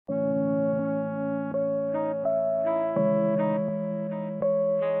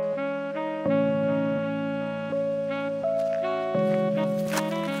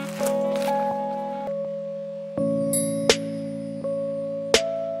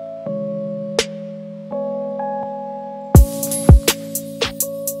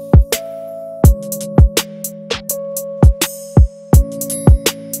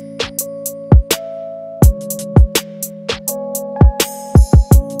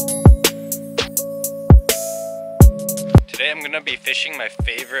Today I'm going to be fishing my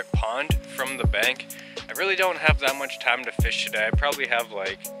favorite pond from the bank. I really don't have that much time to fish today. I probably have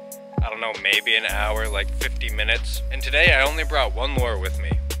like, I don't know, maybe an hour, like 50 minutes. And today I only brought one lure with me.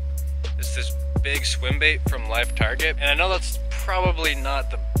 It's this big swim bait from Livetarget. And I know that's probably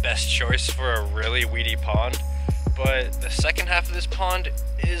not the best choice for a really weedy pond, but the second half of this pond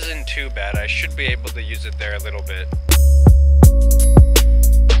isn't too bad. I should be able to use it there a little bit.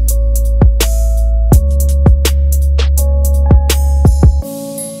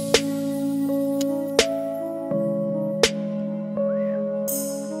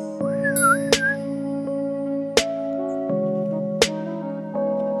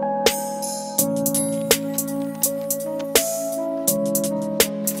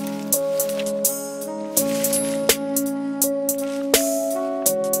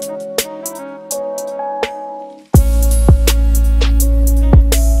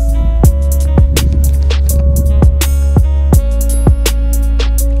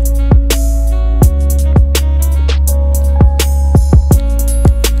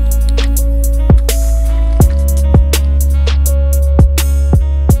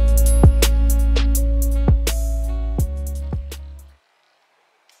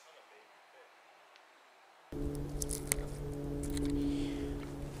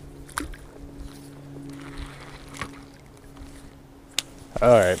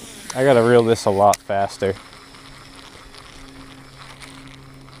 Alright, I gotta reel this a lot faster.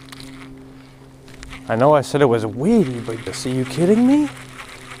 I know I said it was weedy, but are you kidding me?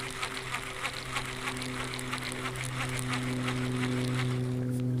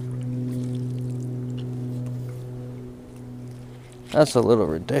 That's a little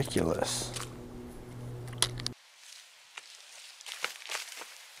ridiculous.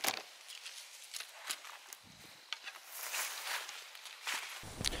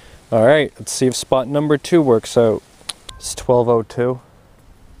 All right, let's see if spot number 2 works out. It's 12:02.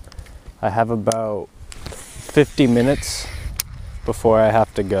 I have about 50 minutes before I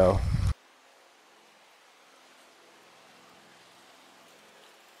have to go.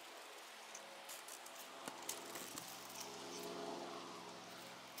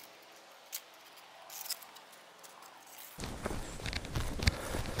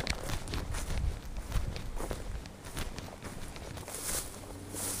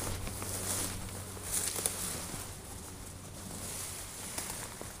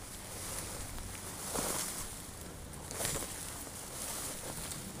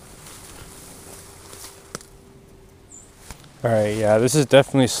 Alright, yeah, this is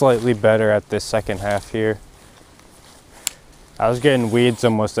definitely slightly better at this second half here. I was getting weeds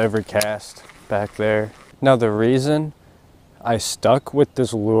almost every cast back there. Now the reason I stuck with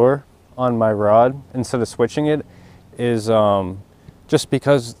this lure on my rod instead of switching it is just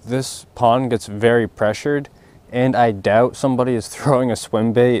because this pond gets very pressured, and I doubt somebody is throwing a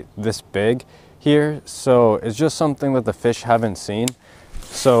swim bait this big here, so it's just something that the fish haven't seen.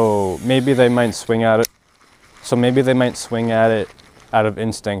 So maybe they might swing at it. Out of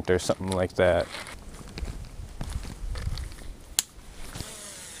instinct or something like that.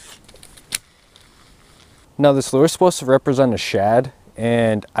 Now this lure is supposed to represent a shad,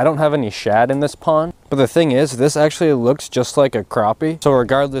 and I don't have any shad in this pond. But the thing is, this actually looks just like a crappie. So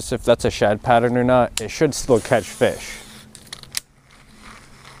regardless if that's a shad pattern or not, it should still catch fish.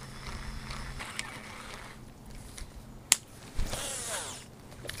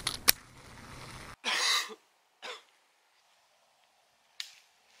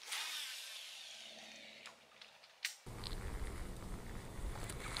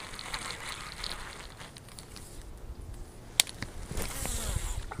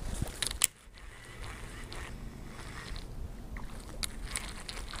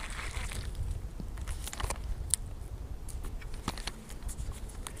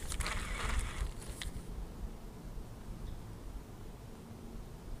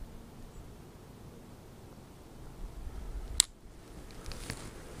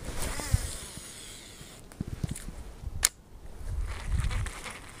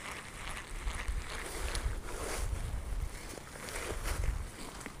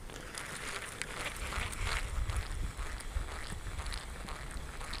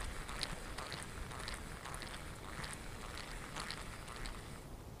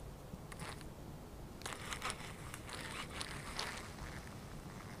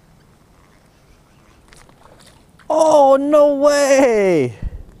 Oh, no way!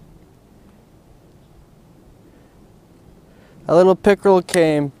 A little pickerel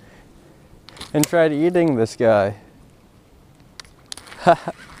came and tried eating this guy.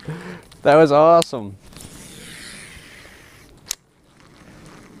 That was awesome.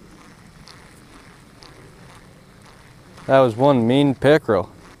 That was one mean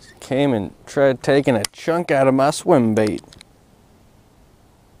pickerel. Came and tried taking a chunk out of my swim bait.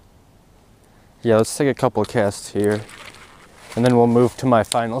 Yeah, let's take a couple casts here, and then we'll move to my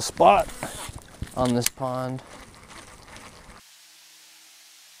final spot on this pond.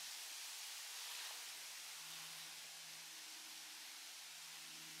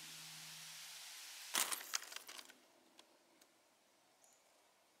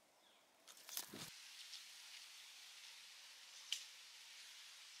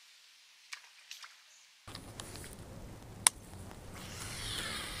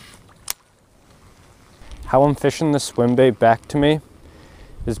 How I'm fishing the swim bait back to me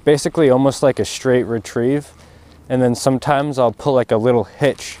is basically almost like a straight retrieve, and then sometimes I'll put like a little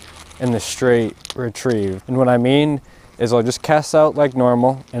hitch in the straight retrieve. And what I mean is I'll just cast out like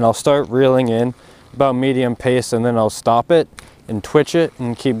normal and I'll start reeling in about medium pace, and then I'll stop it and twitch it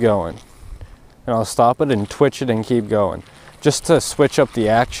and keep going. And I'll stop it and twitch it and keep going, just to switch up the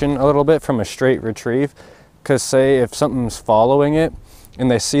action a little bit from a straight retrieve. Because say if something's following it and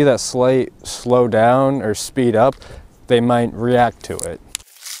they see that slight slow down or speed up, they might react to it.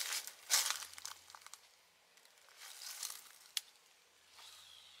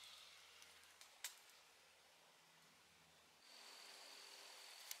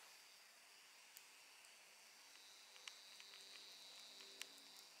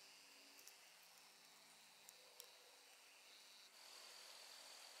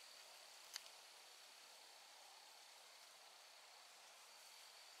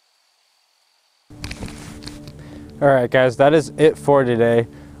 Alright guys, that is it for today.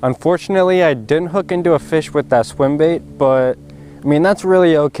 Unfortunately, I didn't hook into a fish with that swim bait, but I mean, that's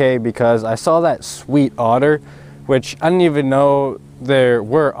really okay because I saw that sweet otter, which I didn't even know there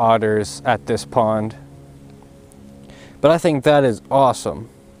were otters at this pond. But I think that is awesome.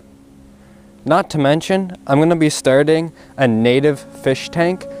 Not to mention, I'm going to be starting a native fish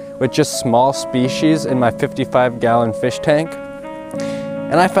tank with just small species in my 55-gallon fish tank.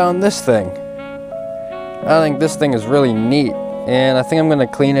 And I found this thing. I think this thing is really neat, and I think I'm going to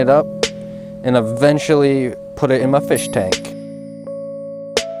clean it up and eventually put it in my fish tank.